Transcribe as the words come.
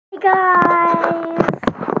guys,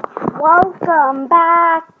 welcome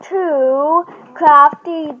back to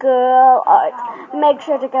Crafty Girl Arts. Make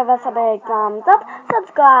sure to give us a big thumbs up,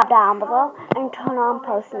 subscribe down below, and turn on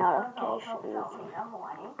post notifications.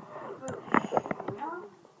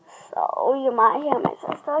 So you might hear my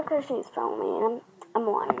sister because she's filming a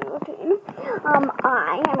morning routine.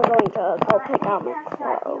 I am going to go pick out my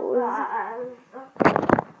clothes.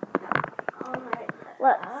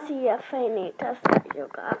 Let's see if I need to set you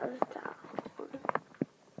guys down.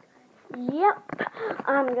 Yep,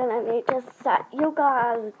 I'm gonna need to set you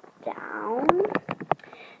guys down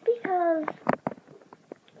because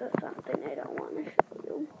there's something I don't want to show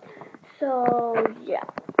you. So yeah,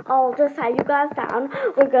 I'll just set you guys down.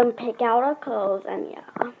 We're gonna pick out our clothes and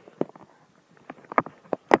yeah.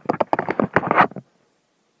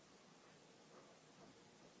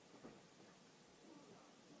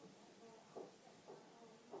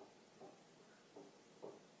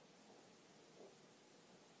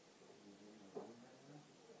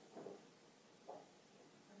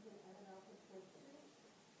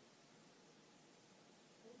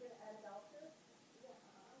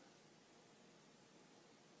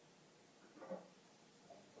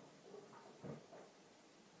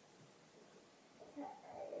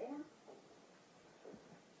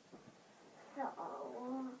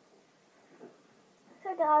 So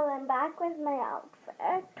guys, I'm back with my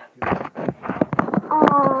outfit.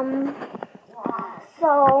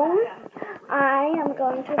 So I am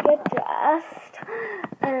going to get dressed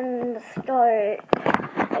and start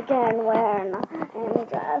again wearing a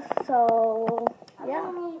dress. So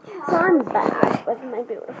yeah. So I'm back with my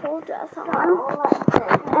beautiful dress on.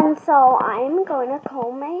 And so I'm going to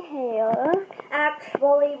comb my hair.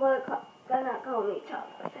 Actually, we're gonna comb each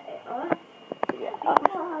other's hair. Yeah.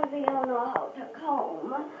 Because we don't know how to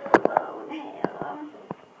comb our own hair.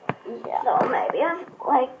 Yeah. So maybe if,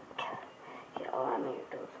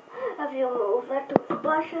 if you move the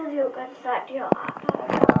toothbrushes, you can set your iPad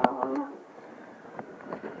down.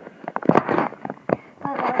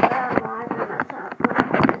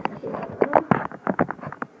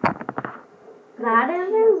 That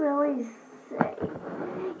isn't really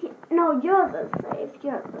safe. No, yours is safe.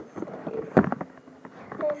 Yours is safe.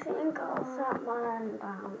 I think I'll set mine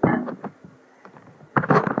down.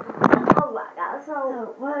 Alright guys, so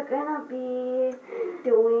we're gonna be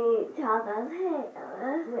doing each other's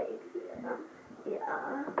hair right here.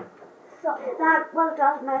 Yeah. So that was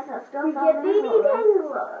just my sister. We get Dee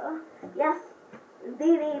Tangler. Yes,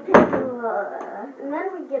 Dee Tangler. And then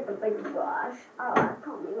we get the big brush. Alright,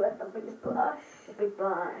 comb me with the big brush. The big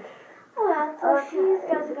brush. Alright, so she's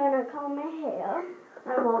just gonna comb my hair.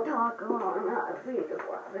 And we'll talk on how to do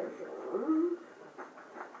everything.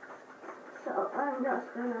 So I'm just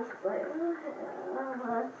gonna spray her hair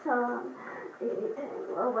with some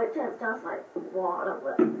detangler, which is just like water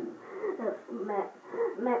that's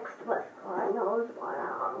mixed with God knows what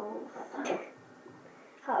else.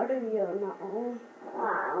 How do you know? I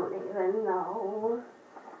don't even know.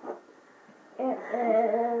 It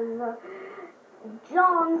is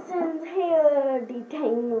Johnson's hair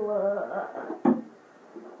detangler.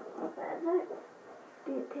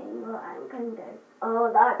 Detangler and conditioner.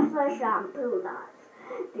 Oh, that's the shampoo. That's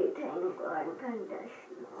detangler and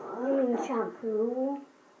conditioner. You mean shampoo?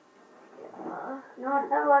 Yeah. Not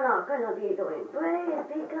that we're not gonna be doing braids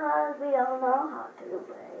because we don't know how to do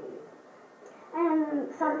braids.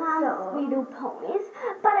 And sometimes we do ponies,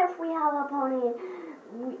 but if we have a pony,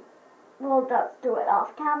 we'll just do it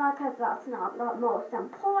off camera because that's not the most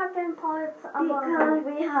important parts of because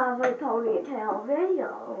we have a ponytail video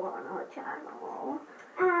on our channel.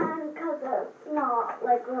 And because it's not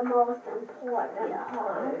like the most important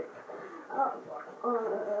part of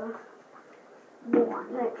one.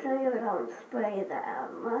 Make sure you don't spray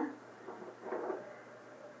them.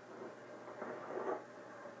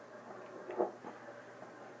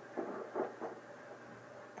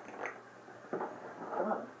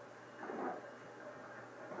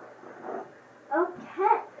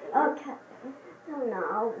 Okay. So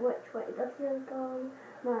now, which way does yours go?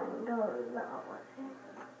 Mine goes that way.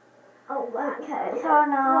 Oh, okay. So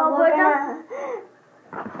now we're gonna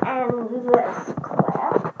end this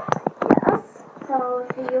clip. Yes. So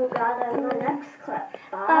see you guys in the next clip.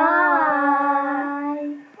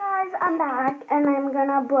 Bye. Guys, I'm back and I'm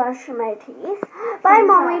gonna brush my teeth. But I'm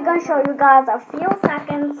only gonna show you guys a few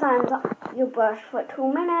seconds since you brush for 2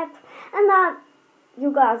 minutes, and that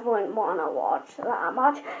you guys wouldn't want to watch that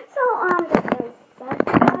much. So I'm just going to set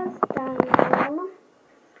this down.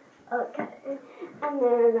 Okay. And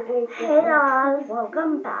then hey guys,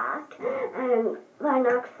 welcome back. And the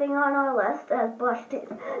next thing on our list is brush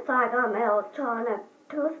teeth. So I got my electronic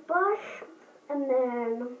toothbrush.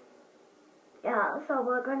 then, yeah, so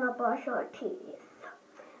we're gonna brush our teeth.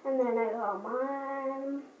 And then I got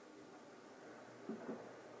mine.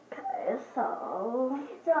 Okay, so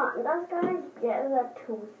I'm just gonna get the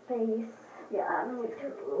toothpaste. Yeah, me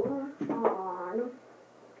too. On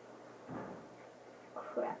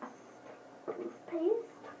Crest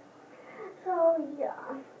toothpaste. So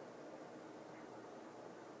yeah.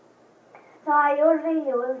 So I usually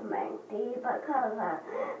use minty because I'm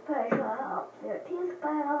pretty sure helps your teeth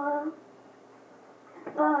better.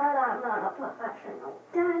 But I'm not a professional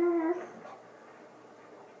dentist.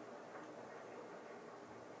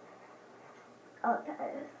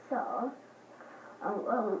 Okay, so I'm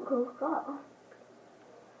going to go.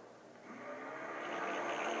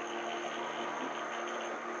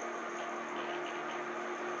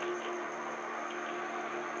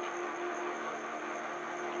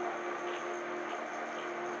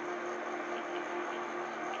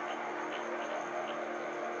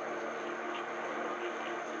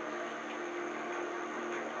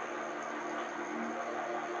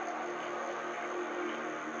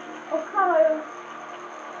 Okay.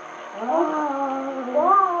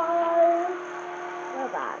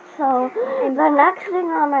 So the next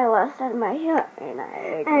thing on my list is my hearing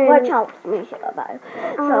aid, which helps me hear better.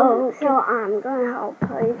 So I'm gonna help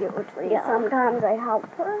her usually. Yeah. Sometimes I help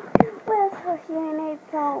her with her hearing aid.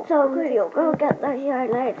 So could you go get the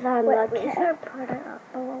hearing aids on the kit? We should put it up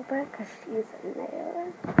a little bit because she's in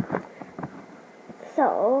there.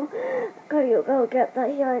 So could you go get the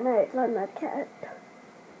hearing aids on the kit?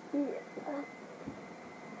 Yeah.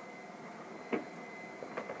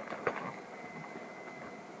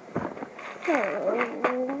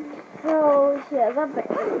 So here's a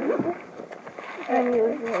bag, and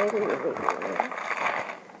usually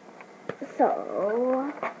so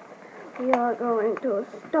we are going to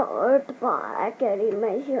start by getting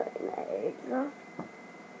my hearing aids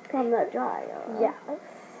from the dryer. Yes.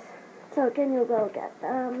 So can you go get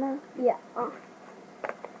them? Yeah.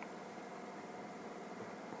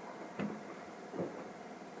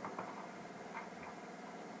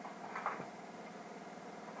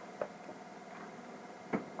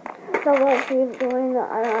 So while she's doing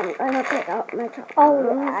that, I'm gonna pick up my chocolate.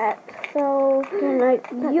 Alright, so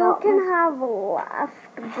you can have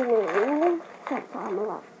left blue since I'm a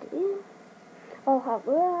lefty. I'll have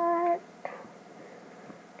red.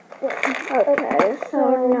 Okay, so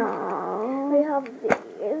now we have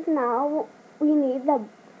these. Now we need the.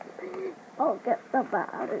 I'll get the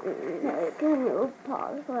battery. Okay, can you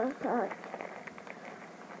pause for a sec?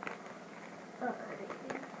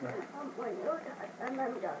 When you touch them,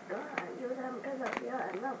 I'm just gonna use them because if you're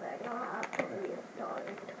in the video, I'll have to restart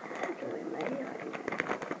doing my hearing.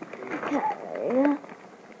 Okay.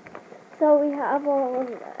 So we have all of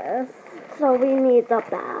this. So we need the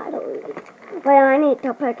battery. But I need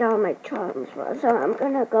to pick out my charms first. So I'm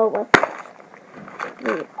gonna go with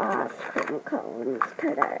the ice cream cones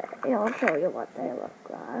today. I'll show you what they look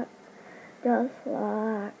like. Just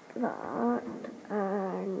like that.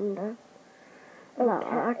 And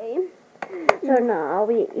okay. So now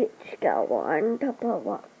we each get one to put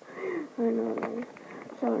one.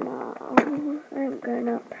 So now I'm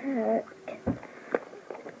gonna pick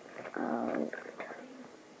out.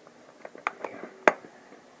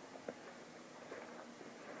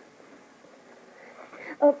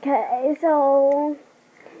 Okay, so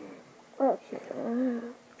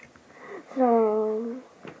good.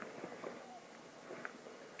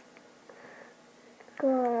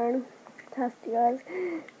 Test yours.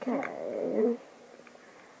 Okay.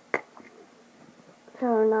 So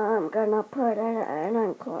now I'm gonna put it in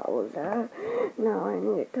and close it. Now I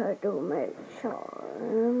need to do my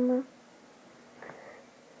charm.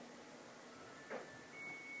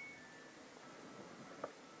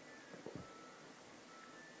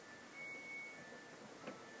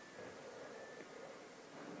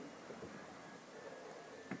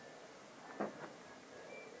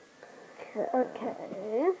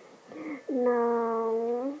 Okay.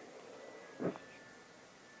 Now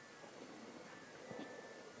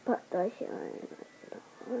put the hearing aid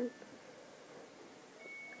on.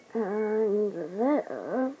 And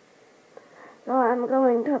there. So I'm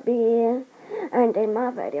going to be ending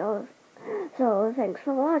my videos. So thanks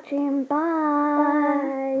for watching.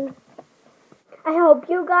 Bye. Bye. I hope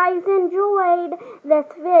you guys enjoyed this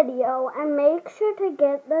video, and make sure to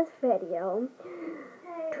get this video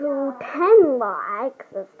to 10 likes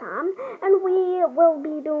this time, and we will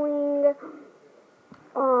be doing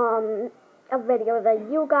a video that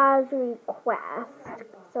you guys request.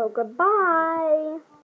 So goodbye.